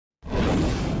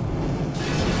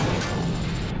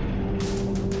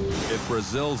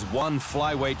Brazil's one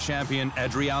flyweight champion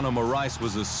Adriano Moraes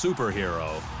was a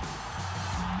superhero,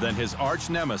 then his arch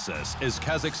nemesis is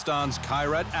Kazakhstan's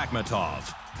Kairat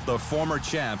Akhmetov, the former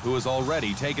champ who has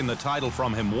already taken the title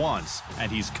from him once,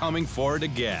 and he's coming for it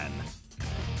again.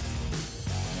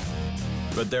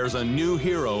 But there's a new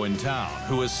hero in town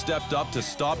who has stepped up to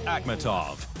stop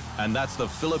Akhmetov, and that's the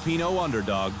Filipino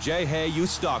underdog Geje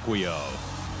Eustaquio.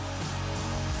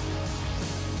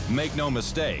 Make no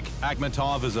mistake,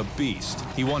 Akhmetov is a beast.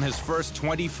 He won his first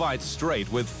 20 fights straight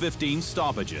with 15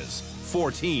 stoppages,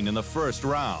 14 in the first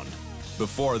round.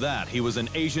 Before that, he was an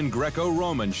Asian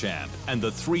Greco-Roman champ and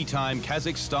the three-time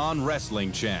Kazakhstan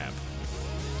wrestling champ.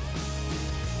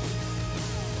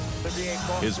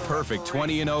 His perfect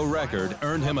 20-0 record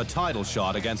earned him a title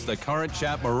shot against the current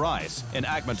champ Moraes in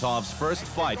Akhmetov's first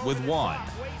fight with one.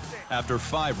 After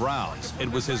 5 rounds, it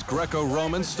was his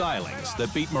Greco-Roman stylings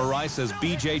that beat Moraes'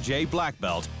 BJJ black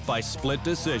belt by split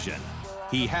decision.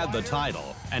 He had the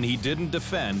title, and he didn't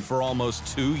defend for almost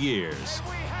 2 years.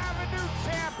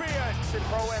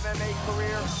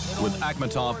 With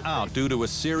Akhmetov out due to a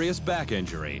serious back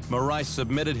injury, Moraes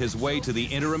submitted his way to the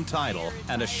interim title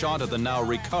and a shot at the now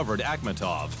recovered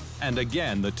Akhmetov. And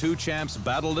again, the two champs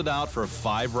battled it out for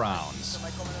 5 rounds.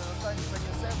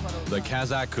 The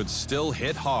Kazakh could still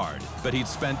hit hard, but he'd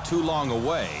spent too long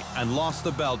away and lost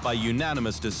the belt by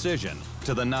unanimous decision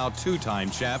to the now 2-time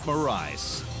champ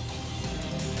Moraes.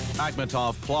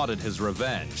 Akhmetov plotted his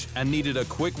revenge and needed a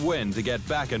quick win to get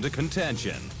back into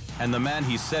contention. And the man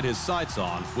he set his sights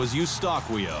on was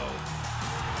Eustaquio.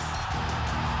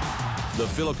 The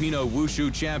Filipino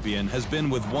Wushu champion has been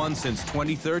with one since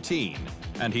 2013,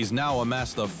 and he's now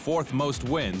amassed the 4th most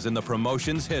wins in the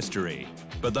promotion's history.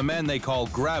 But the man they call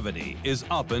Gravity is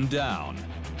up and down.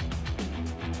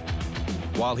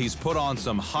 While he's put on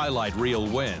some highlight reel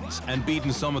wins and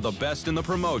beaten some of the best in the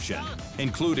promotion,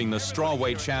 including the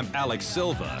strawweight champ Alex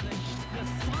Silva,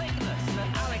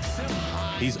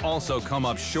 he's also come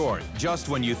up short just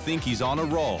when you think he's on a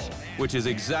roll, which is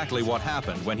exactly what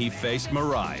happened when he faced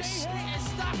Moraes.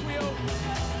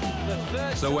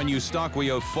 So when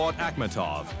Eustaquio fought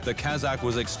Akhmetov, the Kazakh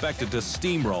was expected to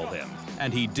steamroll him,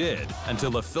 and he did,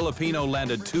 until the Filipino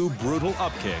landed 2 brutal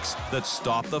upkicks that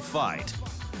stopped the fight.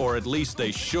 Or at least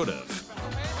they should have.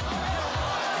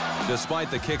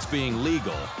 Despite the kicks being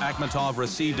legal, Akhmetov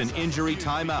received an injury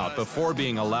timeout before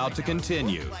being allowed to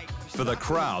continue. For the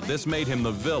crowd, this made him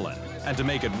the villain, and to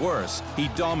make it worse, he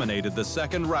dominated the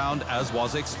second round as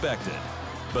was expected.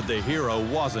 But the hero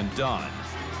wasn't done.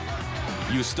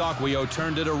 Eustaquio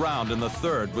turned it around in the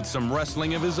third with some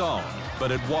wrestling of his own,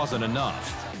 but it wasn't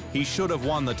enough. He should have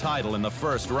won the title in the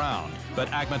first round, but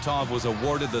Akhmetov was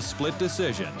awarded the split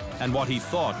decision and what he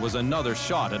thought was another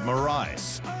shot at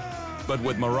Moraes. But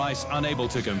with Moraes unable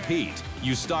to compete,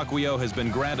 Eustaquio has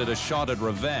been granted a shot at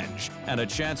revenge and a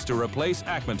chance to replace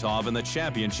Akhmetov in the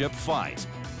championship fight.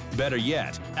 Better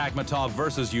yet, Akhmetov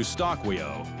versus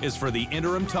Eustaquio is for the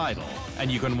interim title,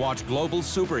 and you can watch Global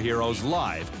Superheroes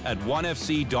live at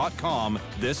 1FC.com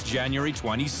this January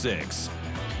 26.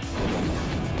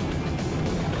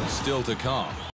 Still to come.